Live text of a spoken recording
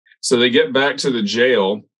So they get back to the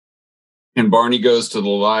jail, and Barney goes to the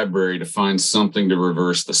library to find something to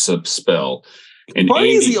reverse the spell. And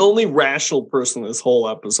Barney is the only rational person in this whole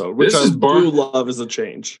episode, which I do love as a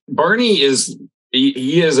change. Barney is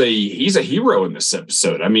he's a hero in this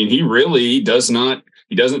episode. I mean, he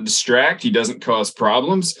doesn't distract, he doesn't cause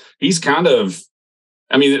problems. He's kind of,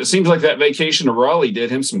 I mean, it seems like that vacation to Raleigh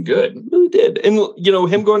did him some good. It really did. And,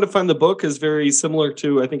 him going to find the book is very similar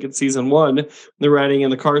to, I think it's season 1. They're riding in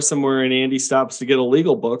the car somewhere and Andy stops to get a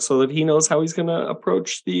legal book so that he knows how he's going to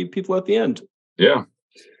approach the people at the end. Yeah.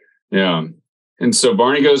 Yeah. And so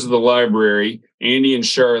Barney goes to the library. Andy and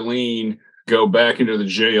Charlene go back into the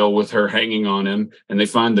jail with her hanging on him, and they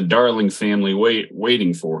find the Darling family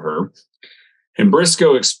waiting for her. And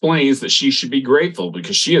Briscoe explains that she should be grateful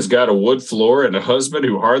because she has got a wood floor and a husband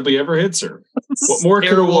who hardly ever hits her. What more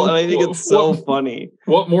could a woman? I think it's so funny.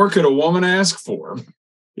 What more could a woman ask for?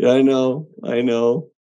 Yeah, I know.